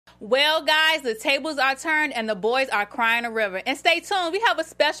Well, guys, the tables are turned and the boys are crying a river. And stay tuned. We have a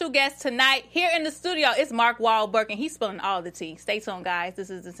special guest tonight here in the studio. It's Mark Wahlberg, and he's spilling all the tea. Stay tuned, guys.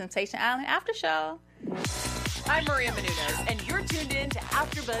 This is the Temptation Island After Show. I'm Maria Menounos, and you're tuned in to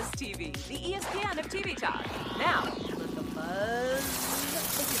AfterBuzz TV, the ESPN of TV talk. Now, let the buzz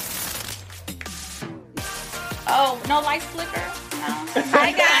begin. Oh, no lights flicker? No.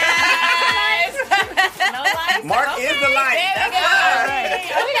 Hi, guys. No lights. Mark is the light. There we go. All right.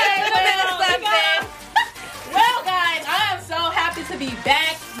 Well, guys, I am so happy to be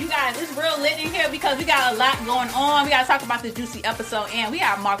back. You guys, it's real lit in here because we got a lot going on. We got to talk about this juicy episode, and we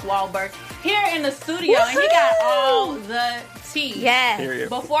got Mark Wahlberg here in the studio, and he got all the tea. Yes.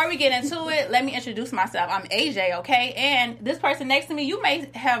 Before we get into it, let me introduce myself. I'm AJ, okay? And this person next to me, you may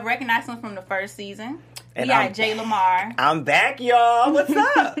have recognized him from the first season. And we got Jay Lamar. I'm back, y'all. What's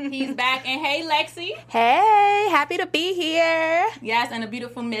up? He's back. And hey, Lexi. Hey, happy to be here. Yes, and the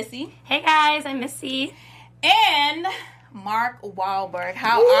beautiful Missy. Hey guys, I'm Missy. And Mark Wahlberg.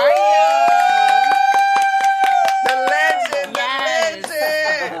 How are you? The legend. Yes.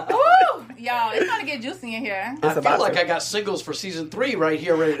 The legend. Woo! Y'all, it's going to get juicy in here. It's I about feel like to. I got singles for season 3 right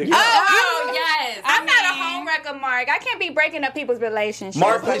here ready to go. Oh, yes. I'm not a mean- homewrecker, Mark. I can't be breaking up people's relationships.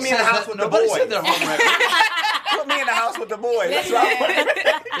 Mark, put me in the house with the Nobody boys. said they're home record. Put me in the house with the boys. That's right.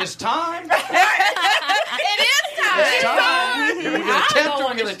 It's time. It is time. It's time.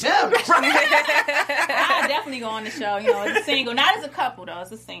 We're going to attempt or we're going to attempt. I'll definitely go on the show. You know, it's a single. Not as a couple, though.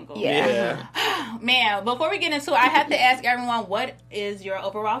 It's a single. Yeah. Man, before we get into it, I have to ask everyone, what is your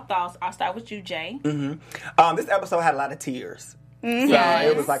overall thoughts? I'll start with you, Jay. This episode had a lot of tears. So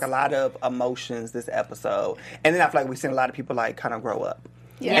it was like a lot of emotions this episode. And then I feel like we've seen a lot of people like kind of grow up.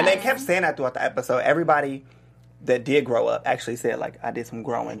 Yeah. And they kept saying that throughout the episode. Everybody that did grow up actually said like, I did some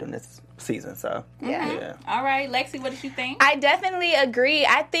growing during this season. So yeah. All right, Lexi, what did you think? I definitely agree.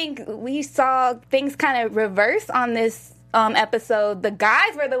 I think we saw things kind of reverse on this episode. The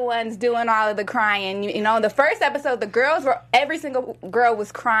guys were the ones doing all of the crying. You know, the first episode, every single girl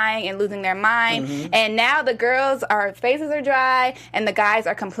was crying and losing their mind. And now the girls' faces are dry and the guys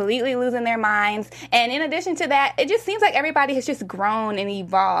are completely losing their minds. And in addition to that, it just seems like everybody has just grown and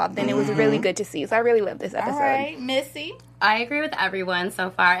evolved, and it was really good to see. So I really love this episode. All right, Missy. I agree with everyone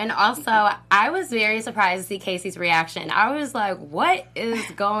so far. And also, I was very surprised to see Casey's reaction. I was like, what is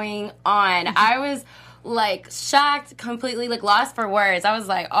going on? I was like shocked, completely like lost for words. I was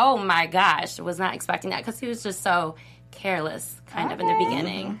like, oh my gosh, was not expecting that because he was just so careless kind of in the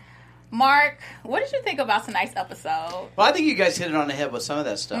beginning. Mark, what did you think about tonight's episode? Well, I think you guys hit it on the head with some of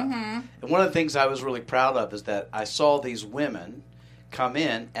that stuff. And one of the things I was really proud of is that I saw these women come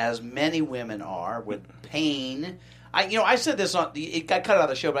in, as many women are, with pain. I said this it got cut out of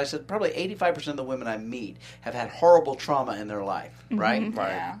the show, but I said probably 85% of the women I meet have had horrible trauma in their life, right?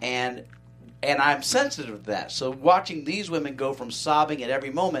 Right. Yeah. And I'm sensitive to that. So watching these women go from sobbing at every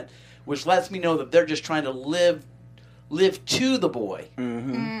moment, which lets me know that they're just trying to live to the boy,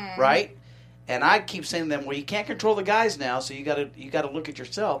 right? And I keep saying to them, well, you can't control the guys now, so you got to look at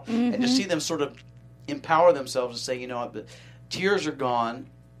yourself and just see them sort of empower themselves and say, you know what, the tears are gone.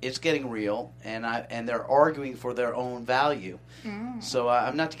 It's getting real, and they're arguing for their own value. So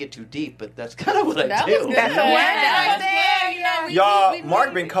I'm not to get too deep, but that's kind of what I That do. was good. That was good. You know, Y'all,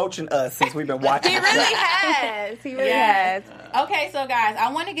 Mark been coaching us since we've been watching. He really has. He really has. Okay, so guys,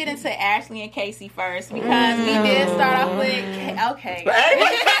 I want to get into Ashley and Casey first because we did start off with okay.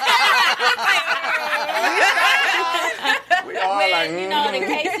 We all like, The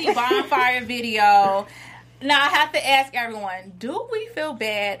Casey bonfire video. Now I have to ask everyone: do we feel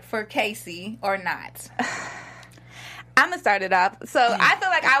bad for Casey or not? I'm going to start it off. So I feel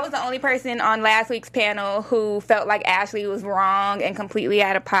like I was the only person on last week's panel who felt like Ashley was wrong and completely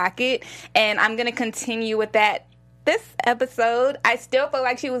out of pocket. And I'm going to continue with that this episode. I still feel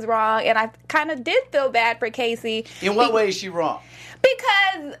like she was wrong, and I kind of did feel bad for Casey. In what way is she wrong?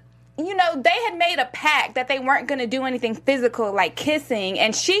 Because, you know, they had made a pact that they weren't going to do anything physical like kissing,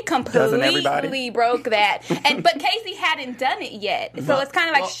 and she completely broke that. But Casey hadn't done it yet. So it's kind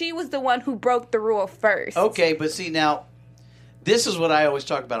of like she was the one who broke the rule first. Okay, but see, now, this is what I always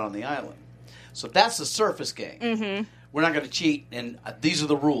talk about on the island. So that's the surface game. We're not going to cheat, and these are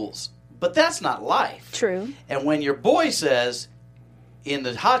the rules. But that's not life. True. And when your boy says in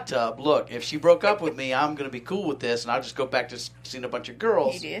the hot tub, look, if she broke up with me, I'm going to be cool with this, and I'll just go back to seeing a bunch of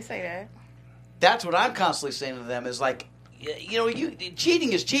girls. He did say that. That's what I'm constantly saying to them is like,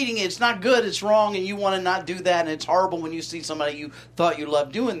 cheating is cheating. It's not good. It's wrong, and you want to not do that, and it's horrible when you see somebody you thought you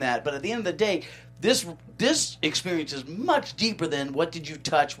loved doing that. But at the end of the day, this experience is much deeper than what did you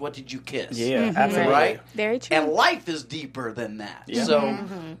touch, what did you kiss. Yeah, absolutely. Right? Very true. And life is deeper than that. Yeah. So,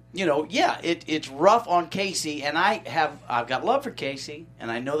 it's rough on Casey, and I've got love for Casey,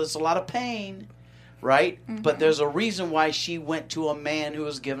 and I know there's a lot of pain, right? But there's a reason why she went to a man who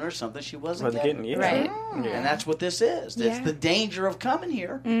was giving her something she wasn't getting. Yeah. Right. And that's what this is. It's the danger of coming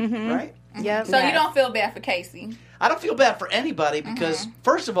here, right? Yep. So you don't feel bad for Casey? I don't feel bad for anybody because,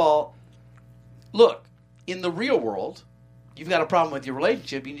 first of all, look, in the real world, you've got a problem with your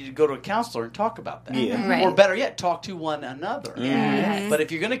relationship, you need to go to a counselor and talk about that. Yeah. Right. Or better yet, talk to one another. But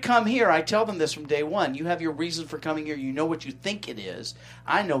if you're going to come here, I tell them this from day one. You have your reason for coming here. You know what you think it is.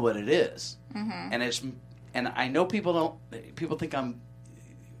 I know what it is. And I know people think I'm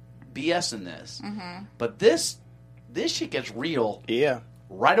BSing this. But this shit gets real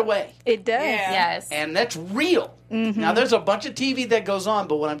right away. It does. Yeah. Yes. And that's real. Now, there's a bunch of TV that goes on,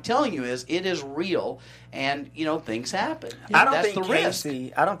 but what I'm telling you is it is real, and, things happen. I don't That's think the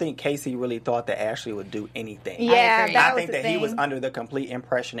risk. Casey really thought that Ashley would do anything. Yeah, agree. that I was think the that he thing. was under the complete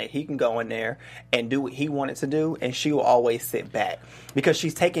impression that he can go in there and do what he wanted to do, and she will always sit back because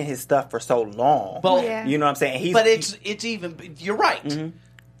she's taking his stuff for so long. Well, Yeah. You know what I'm saying? But it's even, you're right.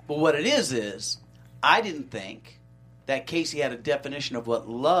 But what it is I didn't think that Casey had a definition of what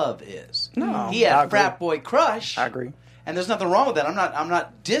love is. No, he had I a frat boy crush. I agree. And there's nothing wrong with that. I'm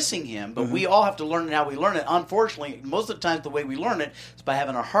not dissing him, but we all have to learn how we learn it. Unfortunately, most of the time the way we learn it is by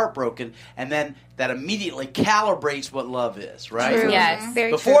having our heart broken, and then that immediately calibrates what love is, right? True. Yes.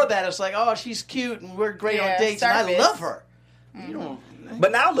 Very Before true. that, it's like, oh, she's cute and we're great Yeah, on dates, and I surface. love her. You don't.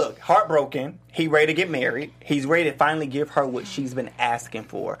 But now look, heartbroken. He ready to get married. He's ready to finally give her what she's been asking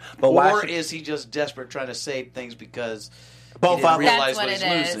for. But why? Or is he just desperate trying to save things because Both he didn't of them. realize That's what he's it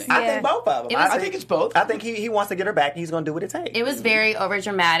is. losing? I Yeah. think both of them. It was- I think it's both. I think he wants to get her back. And he's going to do what it takes. It was very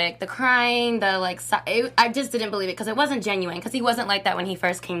overdramatic. The crying, I just didn't believe it because it wasn't genuine. Because he wasn't like that when he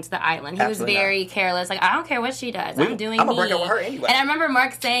first came to the island. He Absolutely was very careless. Like, I don't care what she does. We- I'm doing I'ma me. break up with her anyway. And I remember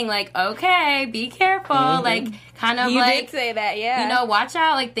Mark saying like, "Okay, be careful." Like, kind of You like, did say that, yeah. watch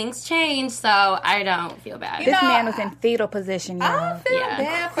out. Like, things change. So I don't feel bad. This know, man was in fetal position, I y'all. don't feel Yeah.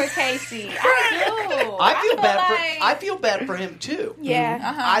 bad for Casey. I do. I feel bad for him too. Yeah.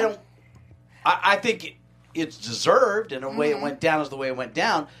 I don't. I think it's deserved, and the way it went down is the way it went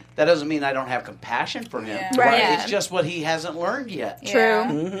down. That doesn't mean I don't have compassion for him. Yeah. Right. Yeah. It's just what he hasn't learned yet. True.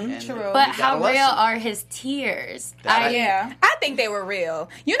 And True. But he got how a real lesson. are his tears? Yeah. I think they were real.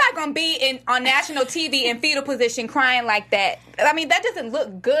 You're not going to be on national TV in fetal position crying like that. I mean, that doesn't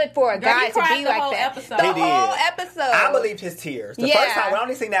look good for a Girl, guy he to cried be the like whole that. episode. The He did. whole episode. I believed his tears. The Yeah. first time, when I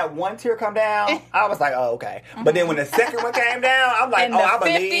only seen that one tear come down, I was like, oh, okay. But then when the second one came down, I'm like, And oh, the I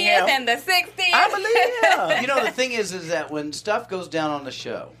believe 50th him. and the 60th. I believe him. You know, the thing is that when stuff goes down on the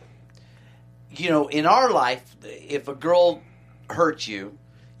show, in our life, if a girl hurts you,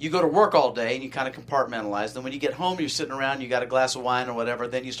 you go to work all day and you kind of compartmentalize. Then when you get home, you're sitting around, you got a glass of wine or whatever,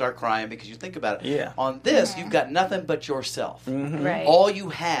 then you start crying because you think about it. Yeah. On this, you've got nothing but yourself. Right. All you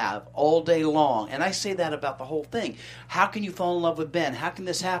have all day long. And I say that about the whole thing. How can you fall in love with Ben? How can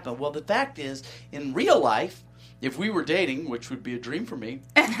this happen? Well, the fact is, in real life, if we were dating, which would be a dream for me,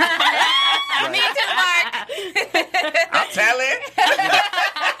 Me too, Mark. I'm telling.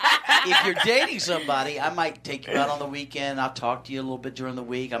 if you're dating somebody, I might take you out on the weekend. I'll talk to you a little bit during the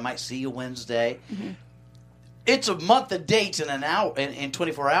week. I might see you Wednesday. It's a month of dates in an hour, in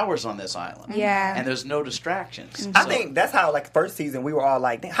 24 hours on this island. Yeah. And there's no distractions. I So- think that's how, like, first season, we were all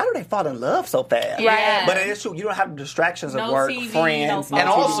like, how do they fall in love so fast? Yeah. But it is true. You don't have the distractions of No work, TV, friends, no no And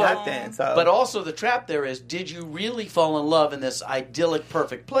TV, also- nothing. So. But also the trap there is, did you really fall in love in this idyllic,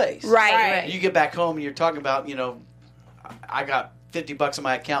 perfect place? Right. You get back home and you're talking about, I got $50 in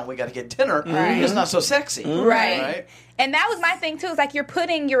my account. We got to get dinner. It's not so sexy. Right. And that was my thing, too. It's like you're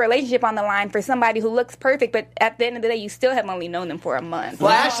putting your relationship on the line for somebody who looks perfect, but at the end of the day, you still have only known them for a month.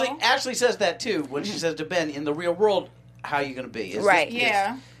 Well, Ashley says that too when she says to Ben, in the real world, how are you going to be? Is Right. This,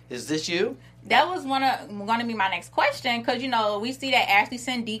 Yeah. Is this you? That was going to be my next question because, we see that Ashley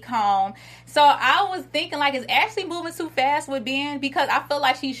sent Deke home. So I was thinking, like, is Ashley moving too fast with Ben? Because I feel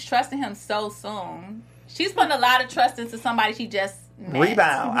like she's trusting him so soon. She's putting a lot of trust into somebody she just met.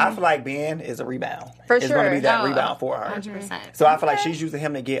 Rebound. I feel like Ben is a rebound. For It's going to sure. be that Oh, rebound for her. 100%. So I feel like she's using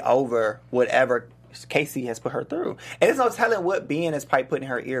him to get over whatever Casey has put her through. And it's no telling what Ben is probably putting in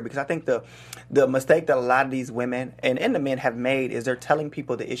her ear, because I think the mistake that a lot of these women and the men have made is they're telling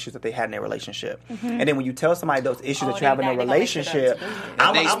people the issues that they had in their relationship. And then when you tell somebody those issues that you have in their relationship,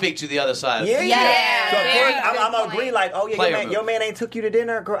 they speak to the other side. Yeah. So of course, Very I'm good agree, like, oh yeah, your man ain't took you to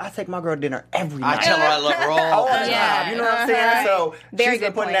dinner. Girl, I take my girl to dinner every night. I tell her I love her all the time. You know what I'm saying? So Very she's been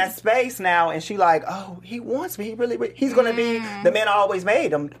good put in point. that space now, and she like, oh, he wants me. He's going to be the man I always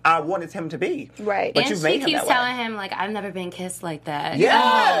made him. I wanted him to be. Right. But And you she made him keeps that telling way. him, like, I've never been kissed like that. Yeah.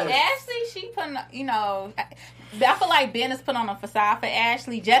 Ashley, she putting, I feel like Ben is put on a facade for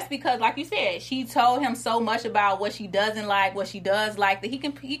Ashley just because, like you said, she told him so much about what she doesn't like, what she does like, that he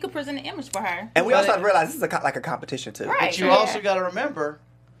could present an image for her. And we also have to realize this is like a competition too. Right. But you also got to remember,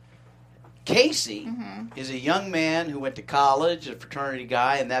 Casey is a young man who went to college, a fraternity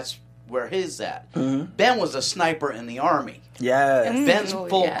guy, and that's where his at. Ben was a sniper in the Army. Yes. Ben's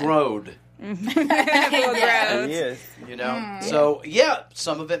full grown. He is. You know, so yeah,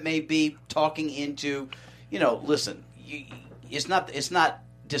 some of it may be talking into, listen, it's not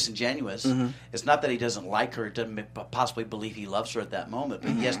disingenuous. It's not that he doesn't like her, doesn't possibly believe he loves her at that moment.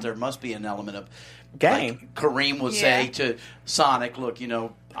 But yes, there must be an element of Game. Like Kareem would say to Sonic, "Look,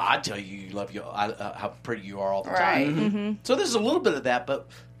 I tell you love you, how pretty you are all the time." So there's a little bit of that, but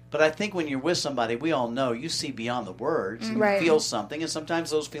I think when you're with somebody, we all know you see beyond the words. And you feel something, and sometimes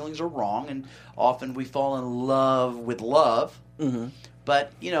those feelings are wrong, and often we fall in love with love.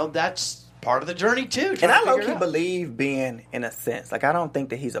 But that's part of the journey too. And I low-key believe Ben in a sense. Like, I don't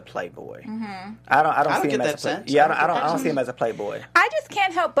think that he's a playboy. I don't see get him that as a sense. Yeah, I don't see him as a playboy. I just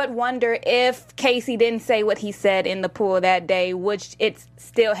can't help but wonder if Casey didn't say what he said in the pool that day, which it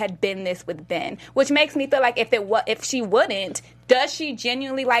still had been this with Ben. Which makes me feel like if she wouldn't, does she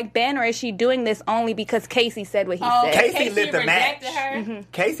genuinely like Ben, or is she doing this only because Casey said what he said? Casey lit the match. Her.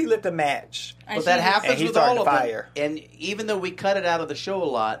 Casey lit the match. But that happens And he with all started of the fire. them. And even though we cut it out of the show a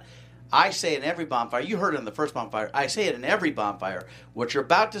lot, I say in every bonfire, you heard it in the first bonfire, I say it in every bonfire, what you're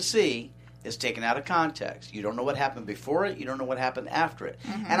about to see is taken out of context. You don't know what happened before it, you don't know what happened after it.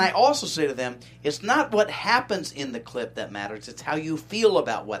 And I also say to them, it's not what happens in the clip that matters, it's how you feel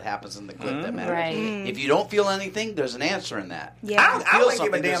about what happens in the clip that matters. Right. If you don't feel anything, there's an answer in that. Yeah. I wouldn't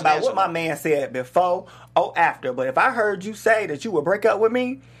give a damn about what my man said before or after, but if I heard you say that you would break up with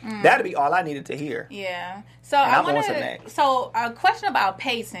me, that'd be all I needed to hear. Yeah. So And I I'm on wanted to next. so a question about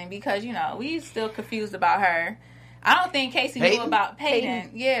Payton, because we still confused about her. I don't think Casey knew Peyton? about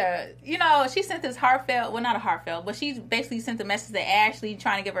Payton. Yeah. She sent this heartfelt, well, not a heartfelt, but she basically sent a message to Ashley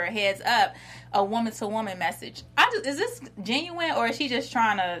trying to give her a heads up, a woman-to-woman message. is this genuine, or is she just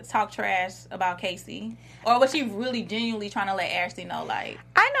trying to talk trash about Casey? Or was she really genuinely trying to let Ashley know, like...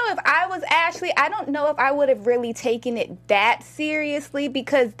 I know if I was Ashley, I don't know if I would have really taken it that seriously,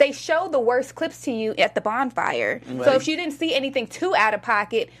 because they show the worst clips to you at the bonfire. Right. So if she didn't see anything too out of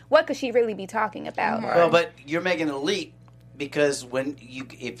pocket, what could she really be talking about? Well, but you're making a leap, because when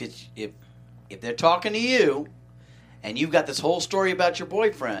if they're talking to you and you've got this whole story about your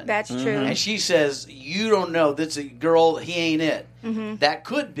boyfriend, That's true. and she says you don't know, that's a girl, he ain't it. That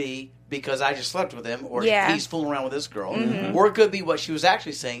could be because I just slept with him, or Yeah. he's fooling around with this girl, or it could be what she was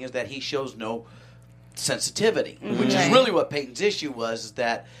actually saying is that he shows no sensitivity, which is really what Peyton's issue was, is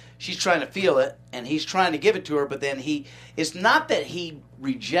that she's trying to feel it and he's trying to give it to her, but then it's not that he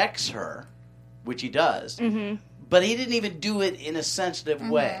rejects her, which he does, but he didn't even do it in a sensitive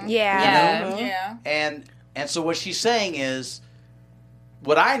way. Yeah. Yeah. And so what she's saying is,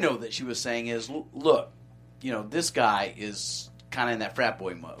 what I know that she was saying is, look, this guy is kind of in that frat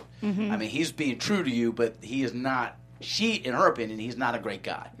boy mode. I mean, he's being true to you, but he is not, in her opinion, he's not a great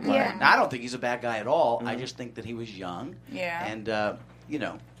guy. Yeah. Now, I don't think he's a bad guy at all. I just think that he was young. Yeah. And,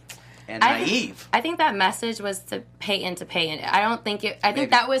 and naive. I think that message was to Peyton. I don't think it. I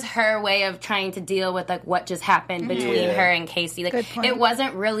think that was her way of trying to deal with like what just happened between her and Casey. Like Good point. it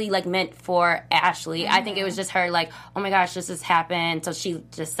wasn't really like meant for Ashley. I think it was just her like, oh my gosh, this has happened. So she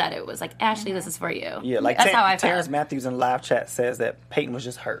just said it was like, Ashley, this is for you. Yeah, like that's how I Terrence felt. Matthews in live chat says that Peyton was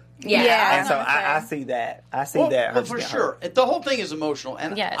just hurt. Yeah. And so I see that. I see that. Well, for sure. The whole thing is emotional.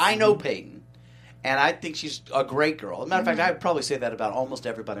 And Yes. I know Peyton. And I think she's a great girl. As a matter of fact, I would probably say that about almost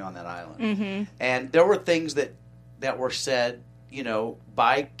everybody on that island. And there were things that were said,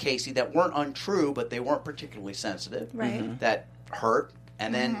 by Casey that weren't untrue, but they weren't particularly sensitive. Right. That hurt.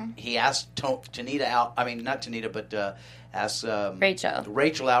 And then he asked Tanita out. I mean, not Tanita, but asked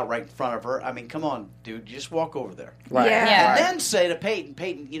Rachel out right in front of her. I mean, come on, dude. You just walk over there. Right. Yeah. And then say to Peyton,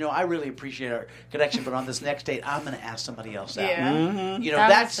 I really appreciate our connection, but on this next date, I'm going to ask somebody else out. Yeah.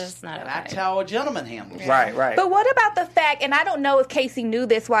 That's just not that's okay. how a gentleman handles it. Right. But what about the fact, and I don't know if Casey knew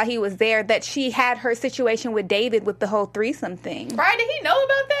this while he was there, that she had her situation with David with the whole threesome thing. Right? Did he know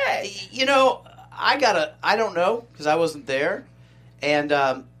about that? I don't know because I wasn't there. And,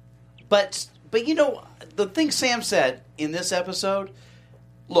 but the thing Sam said in this episode,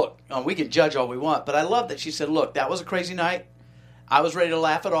 look, we can judge all we want, but I love that she said, look, that was a crazy night. I was ready to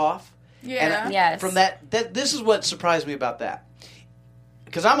laugh it off. Yeah. And Yes. from that, this is what surprised me about that.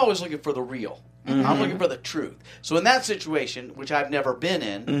 Because I'm always looking for the real. I'm looking for the truth. So in that situation, which I've never been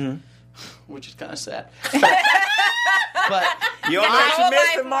in, which is kind of sad. But You don't know what you're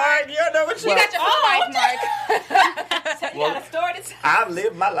missing, Mark. You don't know what You got your whole life, Mark. You got a story to tell. I've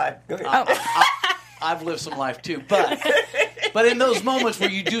lived my life. Go ahead. I've lived some life too, but in those moments where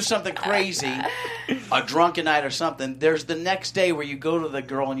you do something crazy, a drunken night or something, there's the next day where you go to the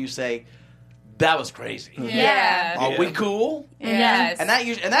girl and you say, "That was crazy. Yeah. Are we cool?" Yes. And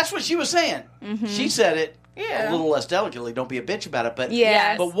that's what she was saying. She said it Yeah. a little less delicately. Don't be a bitch about it. But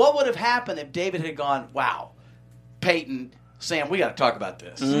Yes. But what would have happened if David had gone, "Wow, Peyton, Sam, we got to talk about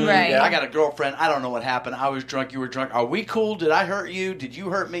this. Right. I got a girlfriend. I don't know what happened. I was drunk. You were drunk. Are we cool? Did I hurt you? Did you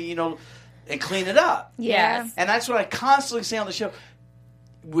hurt me? And clean it up." Yeah. And that's what I constantly say on the show,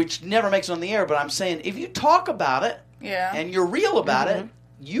 which never makes it on the air, but I'm saying if you talk about it Yeah. and you're real about it,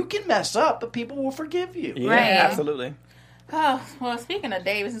 you can mess up, but people will forgive you. Yeah, Right. absolutely. Oh, well, speaking of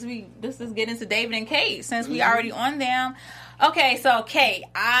David, this is getting into David and Kate, since we already on them. Okay, so Kate,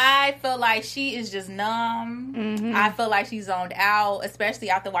 I feel like she is just numb. I feel like she's zoned out, especially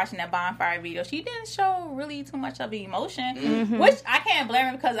after watching that bonfire video. She didn't show really too much of emotion, which I can't blame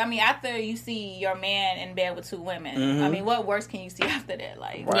her because, I mean, after you see your man in bed with two women, I mean, what worse can you see after that?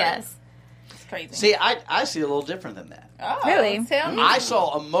 Like, Yes. it's crazy. See, I see a little different than that. Oh, Really? Tell me. I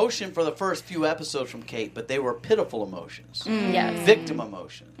saw emotion for the first few episodes from Kate, but they were pitiful emotions, Yes. victim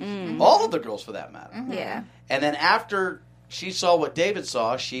emotions. All of the girls, for that matter. Yeah. And then after she saw what David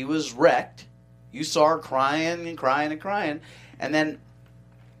saw, she was wrecked. You saw her crying and crying and crying. And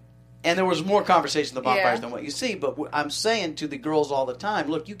there was more conversation at the bonfires than what you see. But I'm saying to the girls all the time,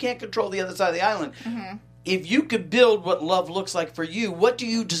 look, you can't control the other side of the island. If you could build what love looks like for you, what do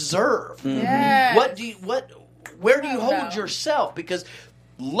you deserve? Yes. Where do you hold yourself? Because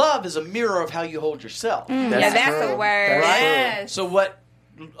love is a mirror of how you hold yourself. That's true. a word. Right? Yes. So what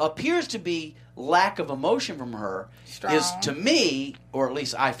appears to be lack of emotion from her is, to me, or at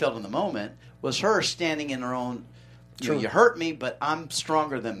least I felt in the moment, was her standing in her own, you hurt me, but I'm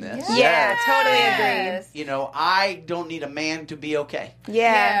stronger than this. Yeah, totally agree. Yes. I don't need a man to be okay.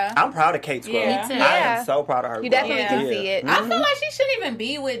 Yeah. I'm proud of Kate's growth. Yeah. Me too. I Yeah. am so proud of her. You growth. definitely can see it. I feel like she shouldn't even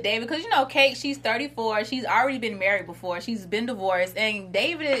be with David because, Kate, she's 34. She's already been married before. She's been divorced. And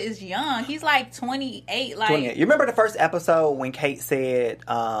David is young. He's like 28. Like, 28. You remember the first episode when Kate said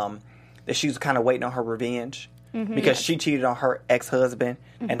that she was kind of waiting on her revenge? Because she cheated on her ex-husband,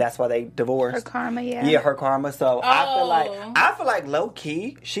 and that's why they divorced. Her karma, yeah. Yeah, her karma. So I Oh. feel like low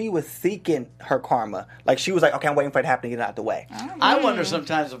key, she was seeking her karma. Like she was like, okay, I'm waiting for it to happen to get it out the way. I wonder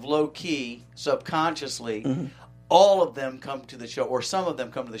sometimes if low key, subconsciously, all of them come to the show, or some of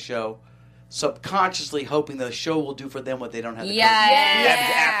them come to the show, subconsciously hoping the show will do for them what they don't have to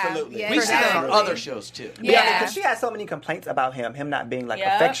Yes. Absolutely. Yeah. We see that on Absolutely. other shows too. Yeah, because she had so many complaints about him not being like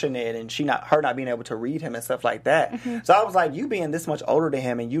Yeah. affectionate, and her not being able to read him and stuff like that. So I was like, you being this much older than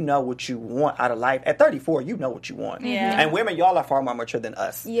him, and you know what you want out of life. At 34, you know what you want. Yeah. And women, y'all are far more mature than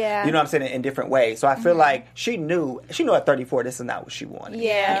us. Yeah. You know what I'm saying, in different ways. So I feel like she knew at 34 this is not what she wanted.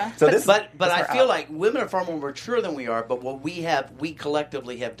 Yeah. So this, But this I her feel out. like women are far more mature than we are. But what we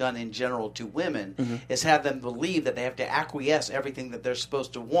collectively have done in general to women is have them believe that they have to acquiesce everything that they're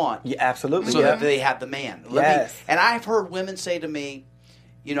supposed to want, Yeah, absolutely. so yeah. that they have the man. Yes. And I've heard women say to me,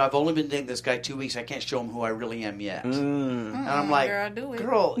 I've only been dating this guy 2 weeks. I can't show him who I really am yet. And I'm like, girl, do it.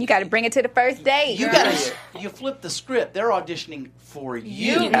 girl, You got to bring it to the first date. you gotta, you flip the script. They're auditioning for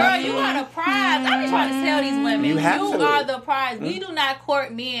you. Girl, you are the prize. I be trying to tell these women, You have to. are the prize. We do not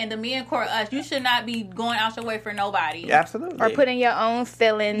court men. The men court us. You should not be going out your way for nobody. Absolutely. Or putting your own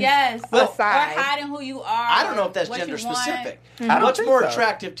feelings Yes. Well, or aside. hiding who you are. I don't know if that's what gender you want. specific. I don't What's think more so.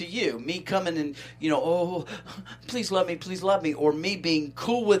 attractive to you? Me coming and, oh, please love me, or me being cool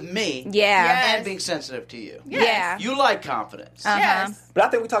cool with me. Yeah. Yes. And being sensitive to you. Yeah. You like confidence. Yes. But I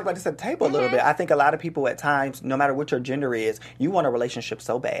think we talked about this at the table a little bit. I think a lot of people at times, no matter what your gender is, you want a relationship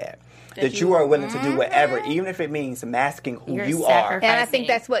so bad that you are willing to do whatever, even if it means masking who You're you are. sacrificing. And I think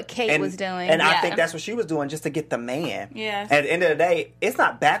that's what Kate was doing. And I Yeah. think that's what she was doing just to get the man. Yes. At the end of the day, it's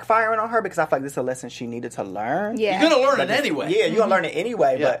not backfiring on her because I feel like this is a lesson she needed to learn. Yeah. You're going to learn But it anyway. Yeah, you're going to learn it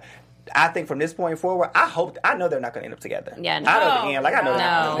anyway. Yeah. But I think from this point forward, I know they're not going to end up together. Yeah, I know no. the end. Like, I know they're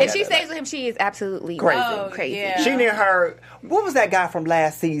not No. gonna If end she up together. stays with him, she is absolutely Crazy. crazy. Yeah. She near her. What was that guy from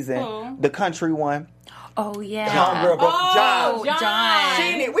last season? Who? The country one. Oh yeah. John girl, bro. Oh, John.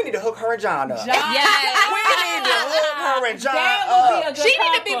 John. We need to hook her and John up. John. Yes. We need to hook her and John That would be a up. good She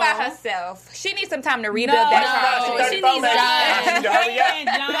need to be by couple. herself. She needs some time to rebuild No, that no, trust. she Thirty-four needs minutes. John. She need to hurry up. And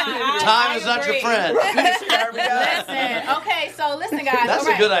John. Time I is not your agree. friend. Hurry up. Listen, okay, so listen, guys. That's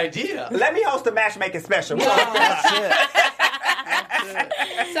all right. a good idea. Let me host a matchmaking special. We're gonna hook her up.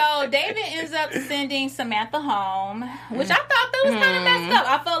 So David ends up sending Samantha home, which I thought that was kind of messed up.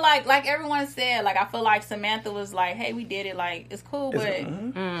 I feel like everyone said, like I feel like Samantha was like, "Hey, we did it. Like it's cool, but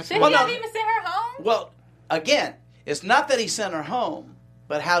should Well, he no. have even sent her home?" Well, again, it's not that he sent her home,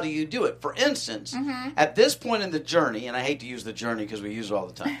 but how do you do it? For instance, at this point in the journey, and I hate to use the journey because we use it all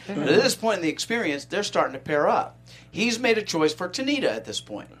the time, but at this point in the experience, they're starting to pair up. He's made a choice for Tanita at this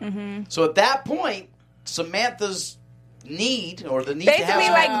point. So at that point, Samantha's need, or the need to have Basically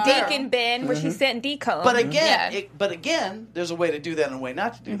Samantha like there- Deacon Ben, where she sent Deke home. But again, Yeah. but again, there's a way to do that and a way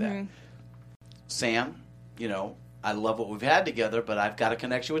not to do that. Sam, I love what we've had together, but I've got a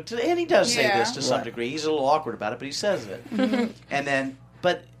connection with. And he does say Yeah. this to some Right. degree. He's a little awkward about it, but he says it. And then,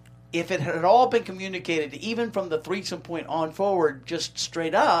 but if it had all been communicated, even from the threesome point on forward, just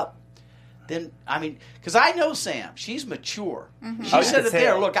straight up, then because I know Sam, she's mature. She Oh, said you it can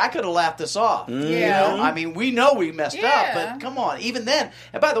there. tell. Look, I could have laughed this off. Yeah. We know we messed up, Yeah. but come on, even then.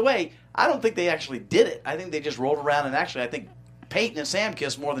 And by the way, I don't think they actually did it. I think they just rolled around and actually, I think Peyton and Sam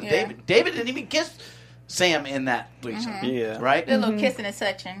kissed more than Yeah. David. David didn't even kiss Sam in that threesome. Yeah. Right? A little kissing and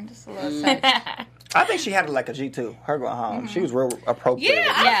touching, just a little touch. I think she had it like a G2. Her going home. She was real appropriate. Yeah,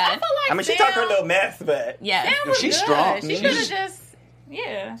 with it. Yeah. I feel like I mean, she Sam, talked her little mess, but Yeah. Sam No, was she's good. strong. She She's- could have just,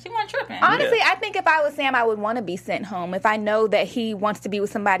 she wasn't tripping. honestly, I think if I was Sam, I would want to be sent home. If I know that he wants to be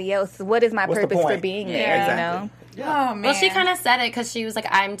with somebody else, what is my What's the purpose for point? being Yeah. there? Exactly. Oh man. Well, she kind of said it because she was like,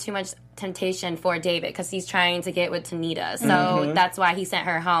 "I'm too much temptation for David because he's trying to get with Tanita, so that's why he sent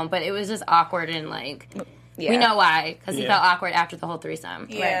her home." But it was just awkward and like, we know why because he Yeah. felt awkward after the whole threesome.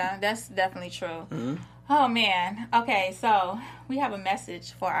 Yeah, that's definitely true. Oh man. Okay, so we have a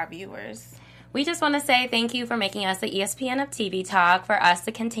message for our viewers. We just want to say thank you for making us the ESPN of TV Talk. For us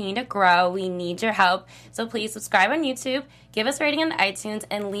to continue to grow, we need your help. So please subscribe on YouTube, give us a rating on iTunes,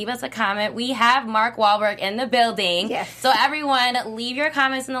 and leave us a comment. We have Mark Wahlberg in the building. Yes. So everyone, leave your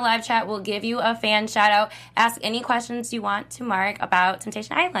comments in the live chat. We'll give you a fan shout out. Ask any questions you want to Mark about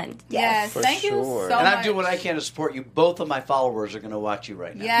Temptation Island. Yes, for thank you sure. so And much. I'm doing what I can to support you. Both of my followers are going to watch you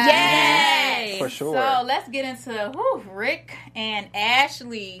right now. Yes. For sure. So let's get into Rick and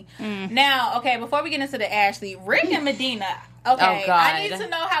Ashley. Now, okay, before we get into the Ashley, Rick and Medina. Okay, Oh, God. I need to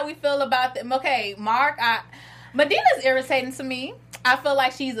know how we feel about them. Okay, Mark, Medina's irritating to me. I feel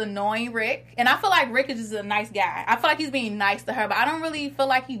like she's annoying Rick, and I feel like Rick is just a nice guy. I feel like he's being nice to her, but I don't really feel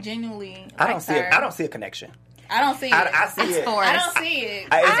like he genuinely. I don't likes see her. it. I don't see a connection. I don't see it. I see It's it. forced. I don't see it.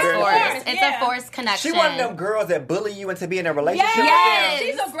 It's very Forced. forced. It's Yeah. a forced connection. She one of them girls that bully you into being in a relationship Yes, with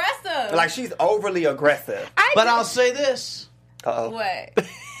she's aggressive. them. Like, she's overly aggressive. But I'll say this. Uh-oh. What?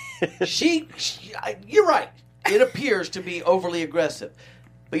 You're right. It appears to be overly aggressive.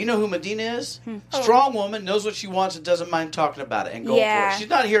 But you know who Medina is? Strong woman, knows what she wants and doesn't mind talking about it and going Yeah. for it. She's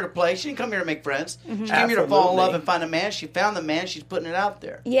not here to play. She didn't come here to make friends. She came here to fall in Absolutely. love and find a man. She found the man. She's putting it out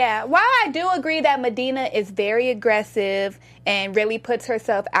there. Yeah, while I do agree that Medina is very aggressive and really puts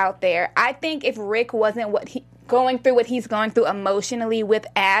herself out there, I think if Rick wasn't going through what he's going through emotionally with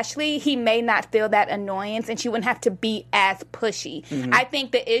Ashley, he may not feel that annoyance and she wouldn't have to be as pushy. I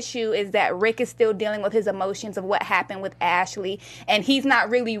think the issue is that Rick is still dealing with his emotions of what happened with Ashley, and he's not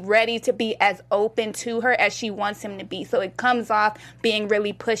really ready to be as open to her as she wants him to be. So it comes off being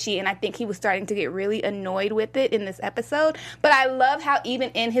really pushy, and I think he was starting to get really annoyed with it in this episode. But I love how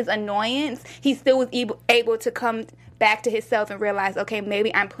even in his annoyance, he still was able to come back to himself and realize, okay,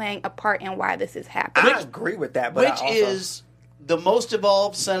 maybe I'm playing a part in why this is happening. I agree with that, but I Which also, is the most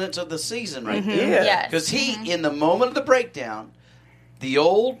evolved sentence of the season right there. yeah. Yes. Because in the moment of the breakdown, the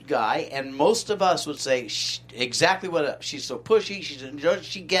old guy and most of us would say exactly what she's so pushy.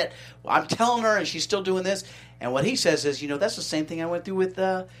 She get. I'm telling her, and she's still doing this. And what he says is, that's the same thing I went through with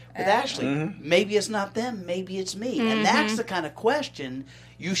Ashley. Maybe it's not them, maybe it's me. And that's the kind of question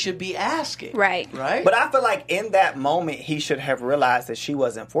you should be asking. Right. But I feel like in that moment, he should have realized that she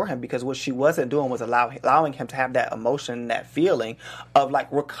wasn't for him, because what she wasn't doing was allowing him to have that emotion, that feeling of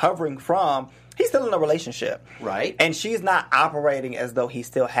like recovering from. He's still in a relationship. Right. And she's not operating as though he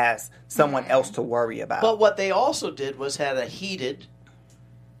still has someone else to worry about. But what they also did was had a heated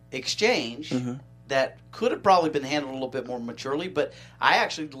exchange that could have probably been handled a little bit more maturely. But I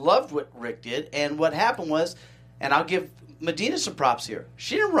actually loved what Rick did. And what happened was, and I'll give Medina some props here.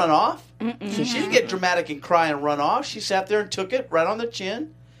 She didn't run off. She didn't get dramatic and cry and run off. She sat there and took it right on the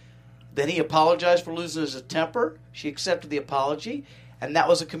chin. Then he apologized for losing his temper. She accepted the apology. And that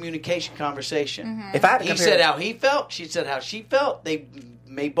was a communication conversation. If I had to he compare, said how he felt. She said how she felt. They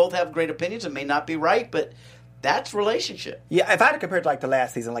may both have great opinions and may not be right, but that's relationship. Yeah, if I had to compare it to like the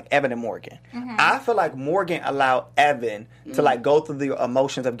last season, like Evan and Morgan, I feel like Morgan allowed Evan to like go through the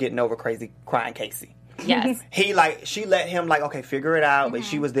emotions of getting over crazy crying Casey. Yes. She let him like, okay, figure it out, but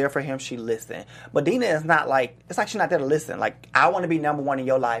she was there for him, she listened. But Dina is not like, it's like she's not there to listen. Like, I want to be number one in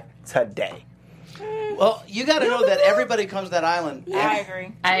your life today. Well, you got to know that everybody comes to that island. I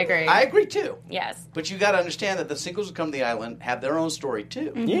agree. I agree. I agree too. Yes. But you got to understand that the singles who come to the island have their own story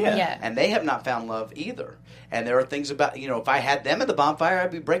too. Yeah. Yeah. And they have not found love either. And there are things about, if I had them at the bonfire,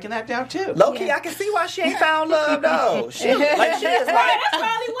 I'd be breaking that down too. Low key, I can see why she ain't found love though. She is like, That's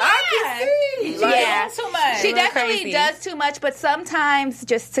probably why. I can see. Like, Yeah. Too much. She definitely crazy. does too much, but sometimes,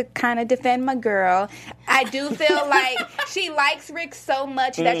 just to kind of defend my girl, I do feel like she likes Rick so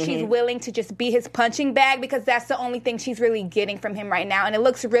much that she's willing to just be his punching bag, because that's the only thing she's really getting from him right now. And it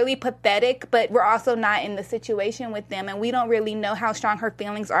looks really pathetic, but we're also not in the situation with them, and we don't really know how strong her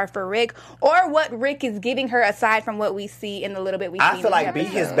feelings are for Rick or what Rick is giving her aside from what we see in the little bit we see. I feel in like the be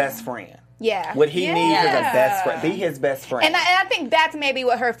his episode. best friend. Yeah. What he needs is a Yeah. best friend. Be his best friend. And I think that's maybe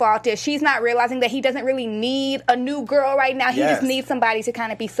what her fault is. She's not realizing that he doesn't really need a new girl right now. He Yes. just needs somebody to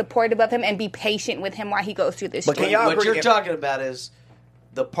kind of be supportive of him and be patient with him while he goes through this But can journey. y'all What agree you're if- talking about is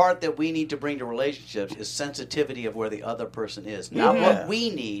the part that we need to bring to relationships is sensitivity of where the other person is. Not Yeah. what we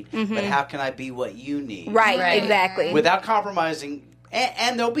need, but how can I be what you need? Right, Right. exactly. Without compromising.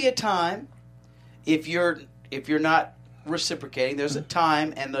 And there'll be a time, if you're not reciprocating, there's a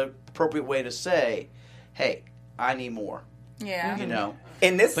time and the appropriate way to say, hey, I need more. Yeah.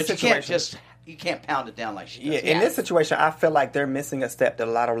 in this But situation, you can't pound it down like she does. yeah, in this situation, I feel like they're missing a step that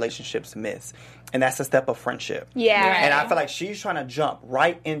a lot of relationships miss, and that's a step of friendship. Yeah. Right. And I feel like she's trying to jump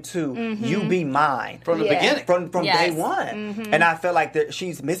right into you be mine From the Yeah. beginning. from Yes. day one. And I feel like that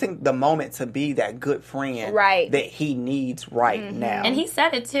she's missing the moment to be that good friend Right. that he needs right now. And he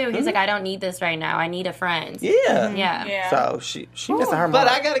said it too. He's like, I don't need this right now. I need a friend. yeah. Yeah. Yeah. So she missing her But moment.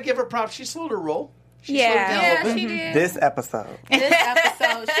 I got to give her props. She slowed her roll. She Yeah. slowed it down a Yeah, little bit. she did. This episode. This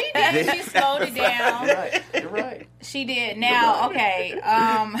episode, she did. She slowed it down. You're right. You're right. She did. Now, okay.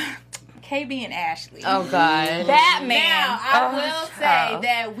 KB and Ashley. Oh God. Batman. Now, I will say child.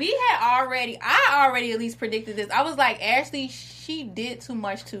 that I already at least predicted this. I was like, Ashley, she did too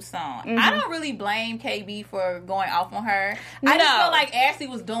much too soon. I don't really blame KB for going off on her. I just No. feel like Ashley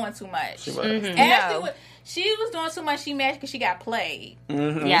was doing too much. She was. Ashley she was doing too much. She mad because she got played.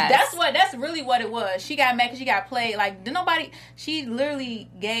 Yes. That's really what it was. She got mad because she got played. Like, she literally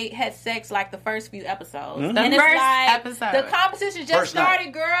had sex like the first few episodes. The And it's first like, episode. the competition just First night.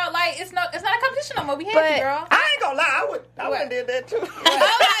 started, girl. Like, it's not a competition no more. We had But you, girl. I ain't gonna lie, I would have did that too.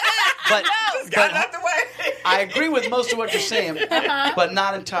 But, Just got but out the way. I agree with most of what you're saying, but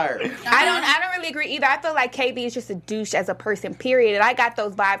not entirely. I don't really agree either. I feel like KB is just a douche as a person, period. And I got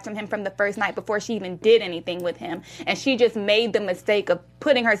those vibes from him from the first night before she even did anything with him. And she just made the mistake of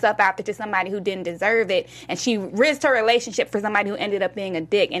putting herself out there to somebody who didn't deserve it. And she risked her relationship for somebody who ended up being a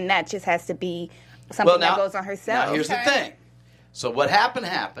dick. And that just has to be something that goes on herself. Now, here's the thing. So what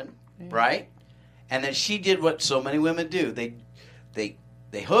happened, right? And then she did what so many women do.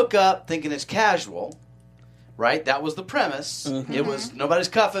 They hook up thinking it's casual, right? That was the premise. It was, nobody's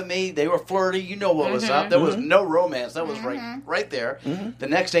cuffing me. They were flirty. You know what was up. There was no romance. That was right there. The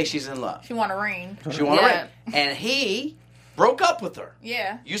next day, she's in love. She want a ring. She wanted Yeah. a ring. And he broke up with her.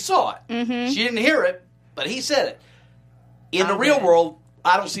 Yeah. You saw it. She didn't hear it, but he said it. In the Oh, real good. world,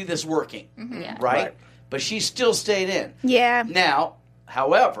 I don't see this working, Yeah. right? But she still stayed in. Yeah. Now,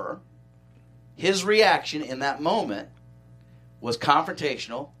 however, his reaction in that moment was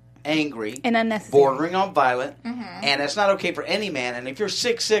confrontational, angry, And unnecessary. bordering on violent, and that's not okay for any man. And if you're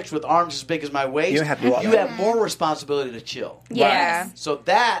 6'6" with arms as big as my waist, You don't have to do all you that. have more responsibility to chill. Yeah. So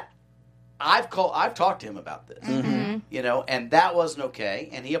that, I've talked to him about this, you know, and that wasn't okay,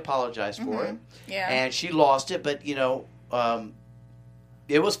 and he apologized for it. Yeah. And she lost it, but you know,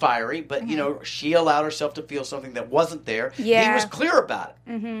 it was fiery, but you know, she allowed herself to feel something that wasn't there. Yeah. He was clear about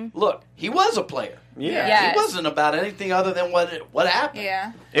it. Look, he was a player. Yeah. Yes. He wasn't about anything other than what happened.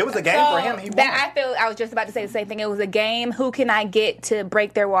 Yeah. It was a game So, for him. He won. I was just about to say the same thing. It was a game. Who can I get to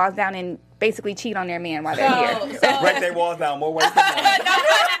break their walls down and basically cheat on their man while they're here? Break their walls down more ways than one.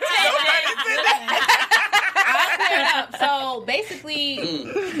 I'll clear it up. So basically,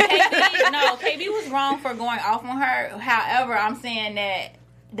 KB was wrong for going off on her. However, I'm saying that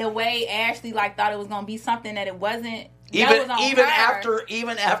the way Ashley thought it was going to be something that it wasn't. Even her.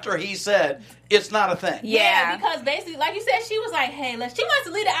 even after he said it's not a thing. Yeah, because basically, like you said, she was like, "Hey, she wants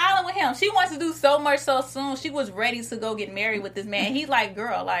to leave the island with him. She wants to do so much so soon. She was ready to go get married with this man." He's like,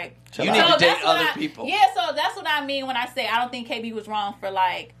 "Girl, you need to date other people." Yeah, so that's what I mean when I say I don't think KB was wrong for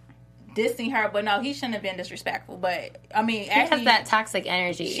dissing her, but no, he shouldn't have been disrespectful. But I mean, He actually, has that toxic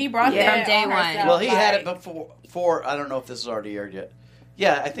energy. she brought Yeah. that From day on one. herself, Well, he had it before. I don't know if this is already aired yet.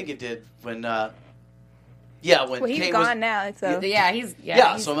 Yeah, I think it did when. When Well, he's Kate gone was, now. So Yeah, he's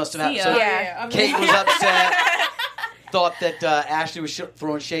so it must have happened. CEO. So Yeah. Kate was upset. Thought that Ashley was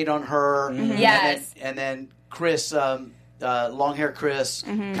throwing shade on her. Yes. And then Chris, long hair Chris,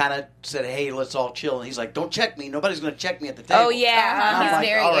 kind of said, "Hey, let's all chill." And he's like, "Don't check me. Nobody's going to check me at the table." Oh yeah. I'm He's like,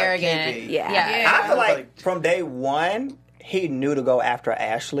 very all right, arrogant. KB. Yeah. Yeah. I feel like from day one, he knew to go after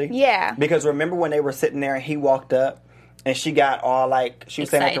Ashley. Yeah. Because remember when they were sitting there and he walked up and she got all she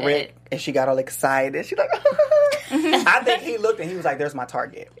was saying that to Rick Excited. and she got all excited. She's like, I think he looked and he was like, "There's my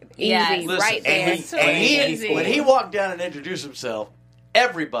target." Yes. Easy, Listen, right there. and when he walked down and introduced himself,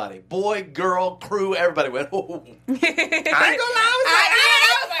 everybody, boy, girl, crew, everybody went, "Oh." I ain't gonna lie,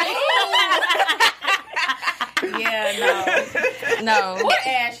 No. Poor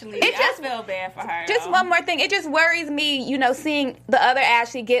Ashley. It just- I feel bad for her. Just though. one more thing. It just worries me, seeing the other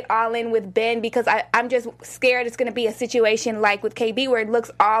Ashley get all in with Ben because I'm just scared it's going to be a situation like with KB where it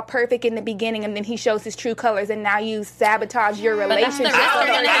looks all perfect in the beginning and then he shows his true colors and now you sabotage your But that's the relationship. risk So you're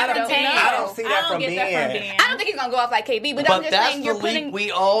gonna I have to don't take. know. I don't see I that don't from get that from Ben. Ben. I don't think he's going to go off like KB, but I'm But just that's saying the you're leap putting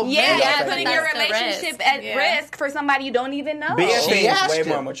we all made. yeah, but putting that's your the relationship risk. at Yeah. risk for somebody you don't even know. Ben She seems asked way him.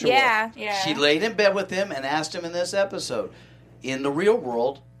 more mature. Yeah. Yeah. She laid in bed with him and asked him in this episode, in the real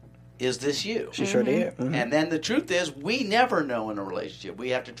world, is this you? She sure did. Mhm. And then the truth is, we never know in a relationship.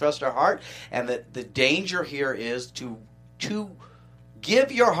 We have to trust our heart, and the danger here is to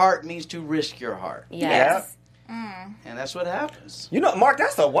give your heart means to risk your heart, Yes. and that's what happens. Mark,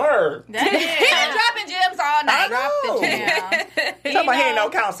 that's a word. That He's been is. dropping gems all night. Drop the Yeah. Talking about he ain't no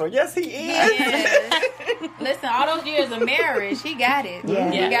counselor. Yes, he is. Yeah. Listen, all those years of marriage, he got it.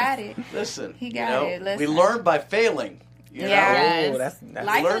 Yeah. He Yes. got it. Listen, He you got know, it. Listen. we learn by failing. You Yeah. know? Oh, that's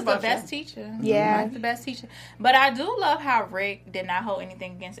Life learn is by the best failing. teacher. Yeah. Life's the best teacher. But I do love how Rick did not hold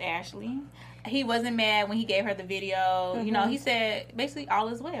anything against Ashley. He wasn't mad when he gave her the video. You know, he said basically all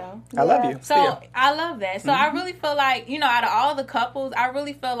is well. I love you. So Still. I love that. So I really feel like, out of all the couples, I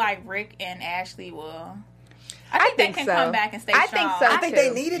really feel like Rick and Ashley will. I think they think can so. come back and stay I strong. think so. I think they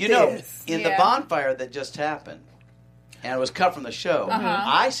too. needed You know, this. in the Yeah. bonfire that just happened, and it was cut from the show,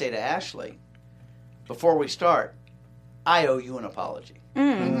 I say to Ashley, before we start, I owe you an apology.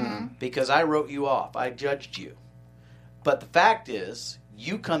 Because I wrote you off. I judged you. But the fact is,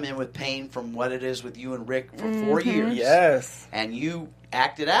 you come in with pain from what it is with you and Rick for 4 years. Yes. And you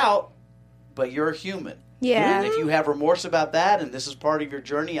acted out, but you're a human. Yeah. And if you have remorse about that and this is part of your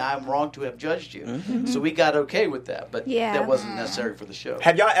journey, I'm wrong to have judged you. So we got okay with that. But Yeah. that wasn't necessary for the show.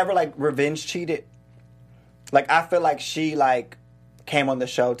 Have y'all ever revenge cheated? I feel like she came on the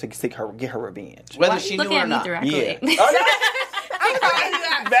show to get her revenge. Whether Why are she you knew looking or at me not. directly? Yeah. Oh, no.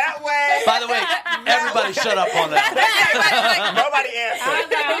 That way. By the way, everybody shut up on that. Nobody I answered.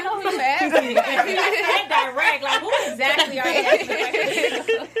 was like, I don't know who you asking. If you said direct, like, who exactly are you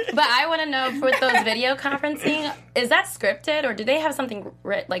asking? But I want to know, for those video conferencing, is that scripted or do they have something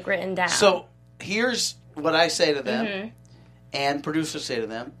written down? So here's what I say to them, and producers say to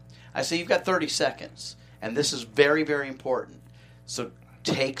them. I say, you've got 30 seconds, and this is very, very important. So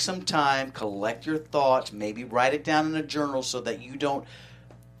take some time, collect your thoughts, maybe write it down in a journal so that you don't,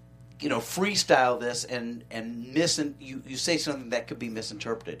 freestyle this and you say something that could be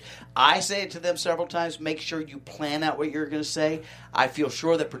misinterpreted. I say it to them several times. Make sure you plan out what you're going to say. I feel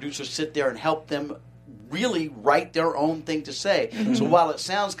sure that producers sit there and help them really write their own thing to say. So while it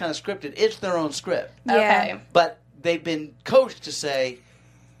sounds kind of scripted, it's their own script. okay. But they've been coached to say,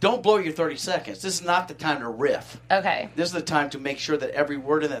 don't blow your 30 seconds. This is not the time to riff. Okay. This is the time to make sure that every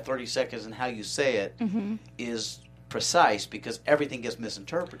word in that 30 seconds and how you say it is precise because everything gets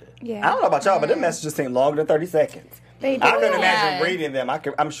misinterpreted. Yeah. I don't know about y'all, but them messages seem longer than 30 seconds. They do. I couldn't Yeah. imagine reading them.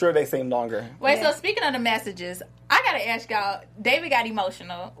 I'm sure they seem longer. Wait, so speaking of the messages, I gotta ask y'all. David got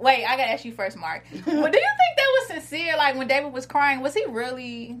emotional. Wait, I gotta ask you first, Mark. Well, do you think that was sincere? Like when David was crying, was he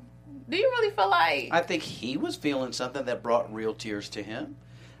really? Do you really feel like? I think he was feeling something that brought real tears to him.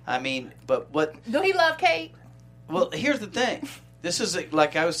 I mean, but what? Do he love Kate? Well, here's the thing. This is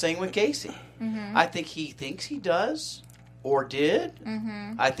like I was saying with Casey. I think he thinks he does or did.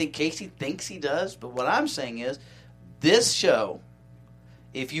 I think Casey thinks he does. But what I'm saying is, this show,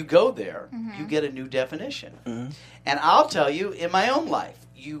 if you go there, you get a new definition. And I'll tell you, in my own life,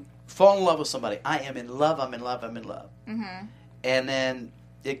 you fall in love with somebody. I am in love. I'm in love. I'm in love. And then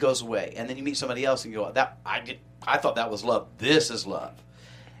it goes away. And then you meet somebody else and you go, I thought that was love. This is love.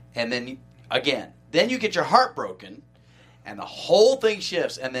 And then then you get your heart broken. And the whole thing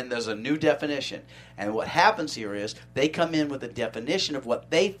shifts, and then there's a new definition. And what happens here is they come in with a definition of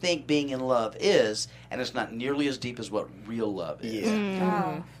what they think being in love is, and it's not nearly as deep as what real love is.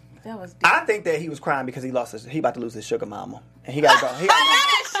 Yeah. Oh, that was deep. I think that he was crying because he about to lose his sugar mama, and he got to go. He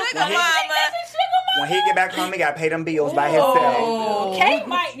Sugar mama. when he get back home, he got to pay them bills by himself. Oh, Kate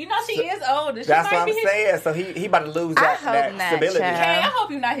might. You know she is older. She That's might what be I'm his- saying. So he about to lose I hope that not, stability. child. Kate, I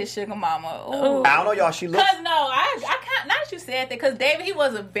hope you're not his sugar mama. Ooh. I don't know, y'all. She looks. Cause no, I can't. Not that you said that, because David, he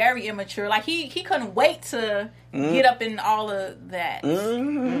was a very immature. Like he couldn't wait to get up in all of that.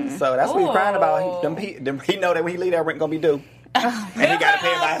 So that's what he's crying about. He know that when he leave, that rent gonna be due. And he got to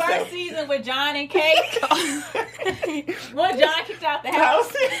pay it by First himself. season with John and Kate. When John kicked out the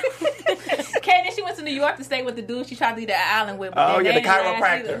house. Kate, then she went to New York to stay with the dude she tried to leave the island with. Oh, Then yeah, the they last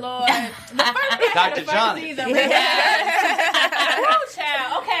chiropractor. season, Lord. Dr. Johnny. Season, oh,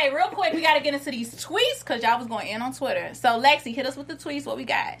 child. Okay, real quick, we got to get into these tweets because y'all was going in on Twitter. So, Lexi, hit us with the tweets. What we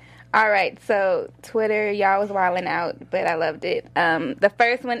got? All right, so Twitter, y'all was wilding out, but I loved it. The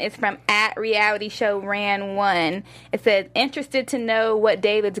first one is from @RealityShowRan1. It says, interested to know what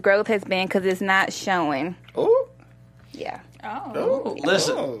David's growth has been because it's not showing. Ooh. Yeah. Oh.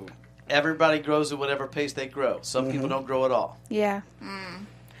 Listen, Ooh. everybody grows at whatever pace they grow. Some people don't grow at all. Yeah.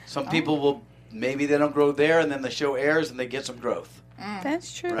 Some people will, maybe they don't grow there, and then the show airs and they get some growth.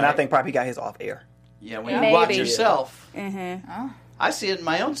 That's true. And I think probably he got his off air. Yeah, when you Maybe. watch yourself, Mm-hmm. I see it in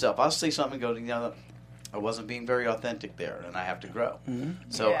my own self. I'll see something and go, I wasn't being very authentic there, and I have to grow.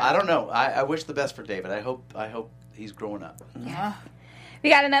 So Yeah. I don't know. I wish the best for David. I hope he's growing up. We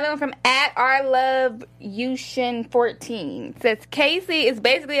got another one from @OurLoveYushin14. It says, Casey is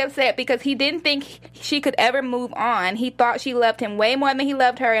basically upset because he didn't think she could ever move on. He thought she loved him way more than he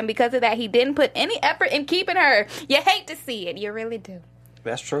loved her, and because of that, he didn't put any effort in keeping her. You hate to see it. You really do.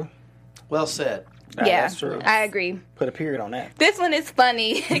 That's true. Well said. Yeah, That's true. I agree. Put a period on that. This one is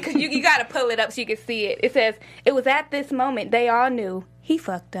funny because you got to pull it up so you can see it. It says, it was at this moment they all knew he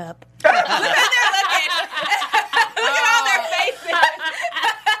fucked up. Look at all their faces.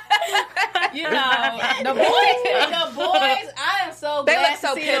 You know, the boys, I am so They glad look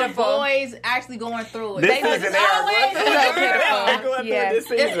so to see pitiful. the boys actually going through it. This Because season, it's they are always going the through it. girls. They are going through Yeah. it this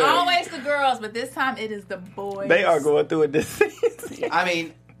season. It's always the girls, but this time it is the boys. They are going through it this season. I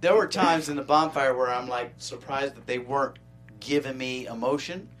mean, there were times in the bonfire where I'm like surprised that they weren't giving me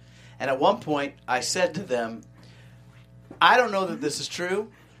emotion. And at one point, I said to them, I don't know that this is true,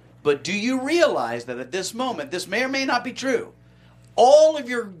 but do you realize that at this moment, this may or may not be true, all of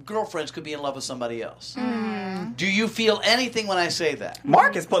your girlfriends could be in love with somebody else. Do you feel anything when I say that?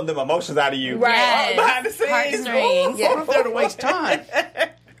 Mark is putting them emotions out of you. Right. Behind the scenes. Heartstrings. I'm not there to waste time.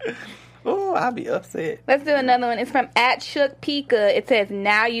 Oh, I'll be upset. Let's do another one. It's from @ShookPika. It says,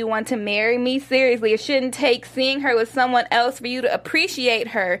 now you want to marry me? Seriously, it shouldn't take seeing her with someone else for you to appreciate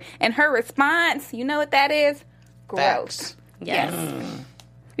her. And her response, you know what that is? Gross. Facts. Yes.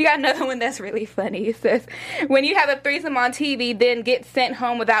 We got another one that's really funny. It says, when you have a threesome on TV, then get sent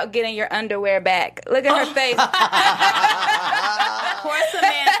home without getting your underwear back. Look at her face. Poor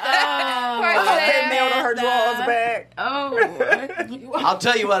Samantha. Poor Oh, they Samantha. nailed her drawers back. Oh. I'll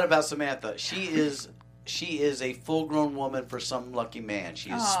tell you what about Samantha. She is a full-grown woman for some lucky man. She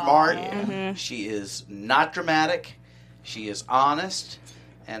is smart. She is not dramatic. She is honest.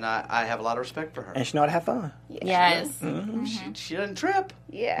 And I have a lot of respect for her. And she know how to have fun. Yes. She doesn't trip.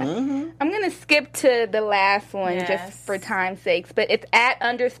 Yeah. I'm going to skip to the last one Yes. just for time's sakes, but it's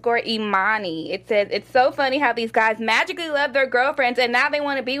 @_Imani. It says, it's so funny how these guys magically love their girlfriends and now they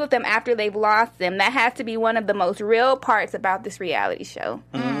want to be with them after they've lost them. That has to be one of the most real parts about this reality show.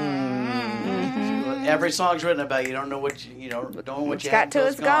 Every song's written about you don't know what you don't know what It's you got have till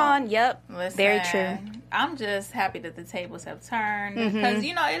until it's gone. Yep. Listen, Very true. I'm just happy that the tables have turned because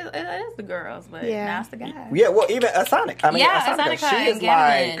you know it is the girls, but now it's the guys. Yeah, well, even Sonic. I mean, Asonica she is and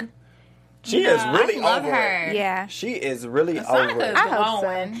Gavin. like. She is really I love over her. it. Yeah. She is really over Sonica's it. I hope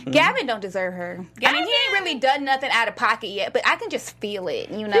glowing. so. Gavin don't deserve her. I mean, he ain't really done nothing out of pocket yet, but I can just feel it,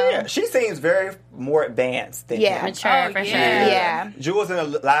 you know? Yeah, she seems very more advanced than Yeah. him. Mature, for sure. Yeah. Jules in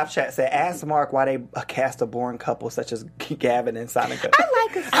the live chat said, ask Mark why they cast a boring couple such as Gavin and Sonica. I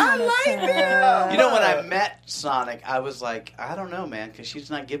like Asonica. You know, when I met Sonic, I was like, I don't know, man, because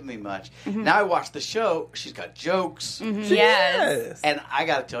she's not giving me much. Now I watch the show, she's got jokes. Yes. And I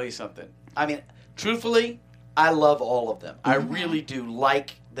got to tell you something. I mean, truthfully, I love all of them. I really do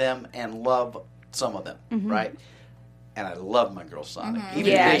like them and love some of them, right? And I love my girl Sonic.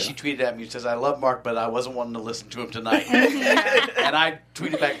 Even Yeah. today she tweeted at me, she says, I love Mark, but I wasn't wanting to listen to him tonight. And I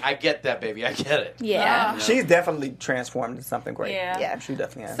tweeted back, I get that, baby. I get it. Yeah. She's definitely transformed into something great. Yeah. She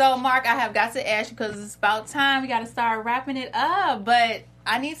definitely has. So, Mark, I have got to ask you because it's about time. We got to start wrapping it up. But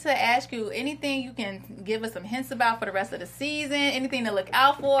I need to ask you anything you can give us some hints about for the rest of the season. Anything to look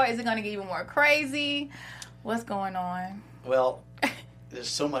out for? Is it going to get even more crazy? What's going on? Well, there's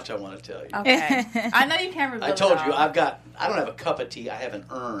so much I want to tell you. Okay. I know you can't reveal I told it you, all. I don't have a cup of tea. I have an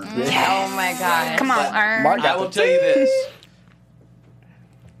urn. Oh my god. Come on, But Ern. Mark I got will the tell you tea. this.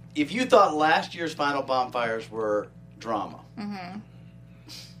 If you thought last year's Final Bonfires were drama,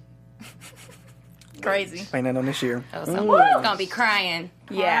 Crazy. Ain't nothing on this year. Oh, someone's gonna be crying.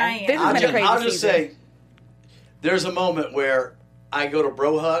 Yeah. Crying. This has been a crazy I'll just season. say, there's a moment where I go to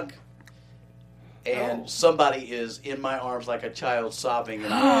bro hug, and somebody is in my arms like a child sobbing. And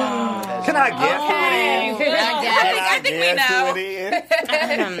Can I guess who it is? I think we Guess know. who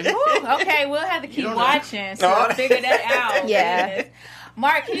it is? Ooh, okay, we'll have to keep don't know. watching so No. we'll figure that out. Yeah. Goodness.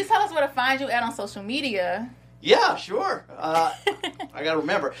 Mark, can you tell us where to find you at on social media? Yeah, sure. I got to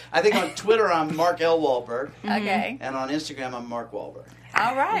remember. I think on Twitter I'm Mark L. Wahlberg, Okay. and on Instagram I'm Mark Wahlberg.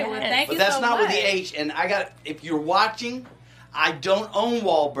 All right. Well, thank But you that's so not much. with the H. And if you're watching, I don't own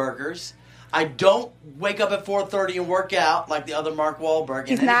Wahlburgers. I don't wake up at 4:30 and work out like the other Mark Wahlberg.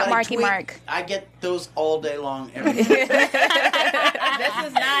 He's And not anybody Marky Mark. I get those all day long. Every day. This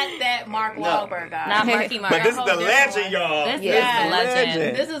is not that Mark No. Wahlberg guy. Not Marky Mark. But this is whole the different legend, one. y'all. This Yeah. is the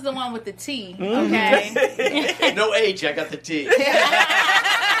legend. This is the one with the T. Okay. No H. I got the T.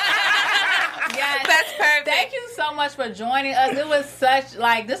 Yes. That's perfect. Thank you so much for joining us. It was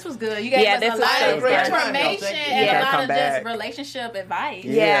this was good. You gave Yeah, us this a was lot so of good. information Thank you. and Yeah, a lot come of back. just relationship advice.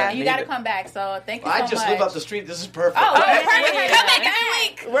 Yeah, And you need got to it. come back. So thank you I so just much. live up the street. This is perfect. Oh, okay. Perfect. Come back every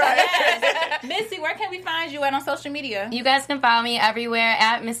week. Yes. Missy, where can we find you at on social media? You guys can follow me everywhere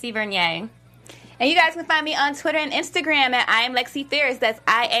at Missy Vernier. And you guys can find me on Twitter and Instagram at I am Lexi Fierce. That's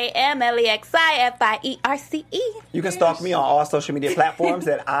IAMLEXIFIERCE. You can stalk me on all social media platforms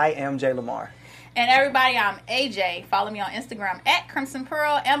at I am Jay Lamar. And everybody, I'm AJ. Follow me on Instagram at Crimson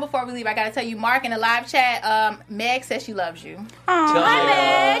Pearl. And before we leave, I got to tell you, Mark, in the live chat, Meg says she loves you. Tell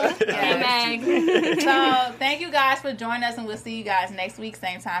me, Hey, Meg. So thank you guys for joining us, and we'll see you guys next week,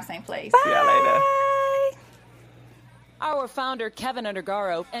 same time, same place. See y'all later. Our founder, Kevin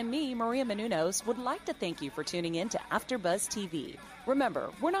Undergaro, and me, Maria Menounos, would like to thank you for tuning in to AfterBuzz TV. Remember,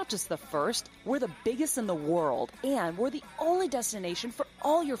 we're not just the first, we're the biggest in the world, and we're the only destination for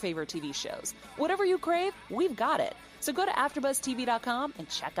all your favorite TV shows. Whatever you crave, we've got it. So go to AfterBuzzTV.com and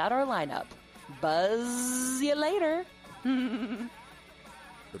check out our lineup. Buzz you later.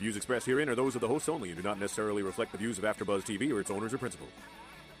 The views expressed herein are those of the hosts only and do not necessarily reflect the views of AfterBuzz TV or its owners or principals.